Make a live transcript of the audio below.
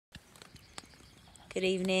Good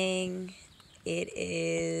evening. It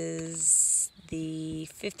is the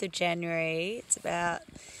 5th of January. It's about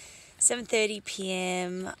 7:30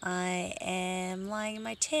 p.m. I am lying in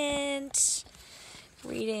my tent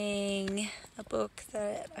reading a book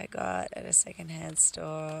that I got at a secondhand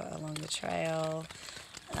store along the trail.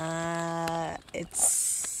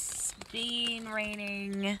 It's been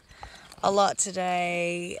raining a lot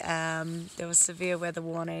today. There were severe weather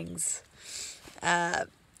warnings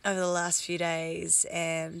over the last few days,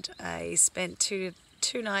 and I spent two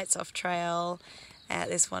nights off trail at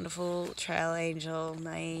this wonderful trail angel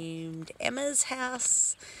named Emma's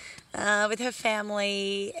house with her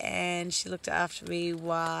family, and she looked after me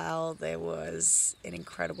while there was an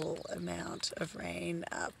incredible amount of rain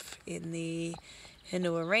up in the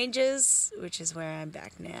Henua Ranges, which is where I'm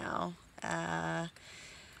back now.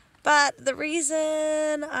 But the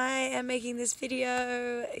reason I am making this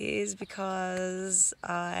video is because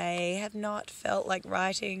I have not felt like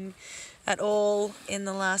writing at all in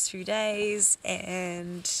the last few days,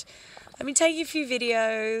 and I've been taking a few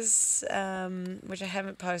videos which I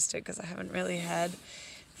haven't posted because I haven't really had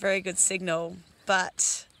very good signal,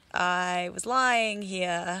 but I was lying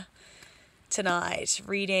here tonight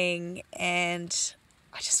reading and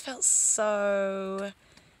I just felt so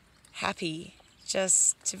happy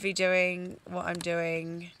just to be doing what I'm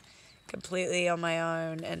doing completely on my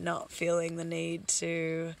own and not feeling the need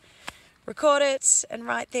to record it and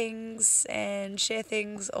write things and share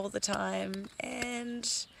things all the time.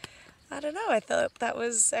 And I don't know, I thought that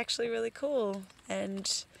was actually really cool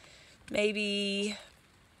and maybe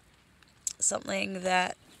something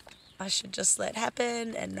that I should just let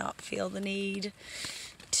happen and not feel the need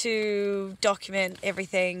to document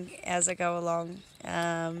everything as I go along,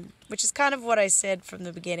 which is kind of what I said from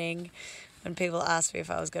the beginning when people asked me if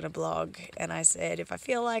I was going to blog, and I said if I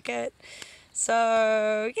feel like it.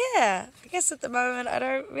 So yeah, I guess at the moment I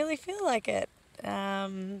don't really feel like it,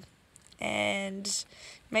 and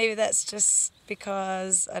maybe that's just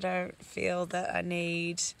because I don't feel that I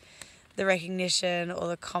need the recognition or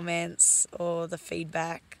the comments or the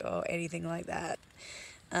feedback or anything like that.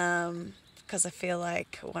 Because I feel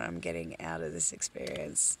like what I'm getting out of this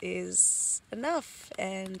experience is enough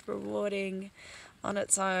and rewarding on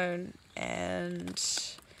its own, and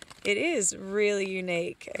it is really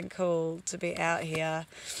unique and cool to be out here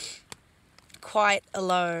quite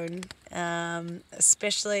alone,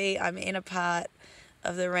 especially I'm in a part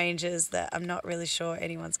of the ranges that I'm not really sure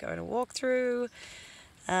anyone's going to walk through,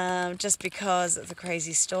 just because of the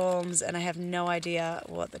crazy storms, and I have no idea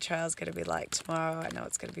what the trail's going to be like tomorrow. I know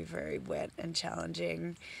it's going to be very wet and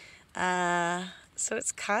challenging, so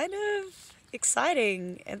it's kind of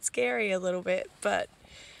exciting and scary a little bit, but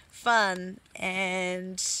fun.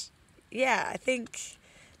 And yeah, I think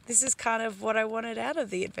this is kind of what I wanted out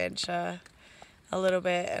of the adventure a little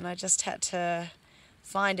bit, and I just had to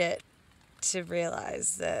find it to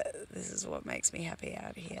realize that this is what makes me happy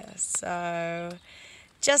out here. So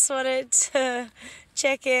just wanted to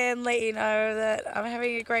check in, let you know that I'm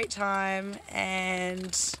having a great time,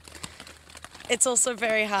 and it's also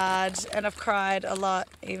very hard, and I've cried a lot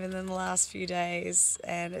even in the last few days,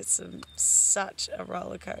 and it's such a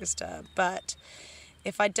roller coaster. But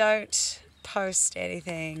if I don't post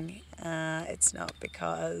anything, it's not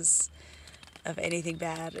because of anything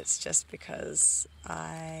bad, it's just because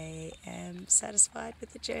I am satisfied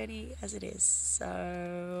with the journey as it is.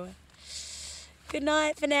 So good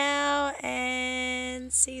night for now,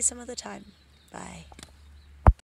 and see you some other time. Bye.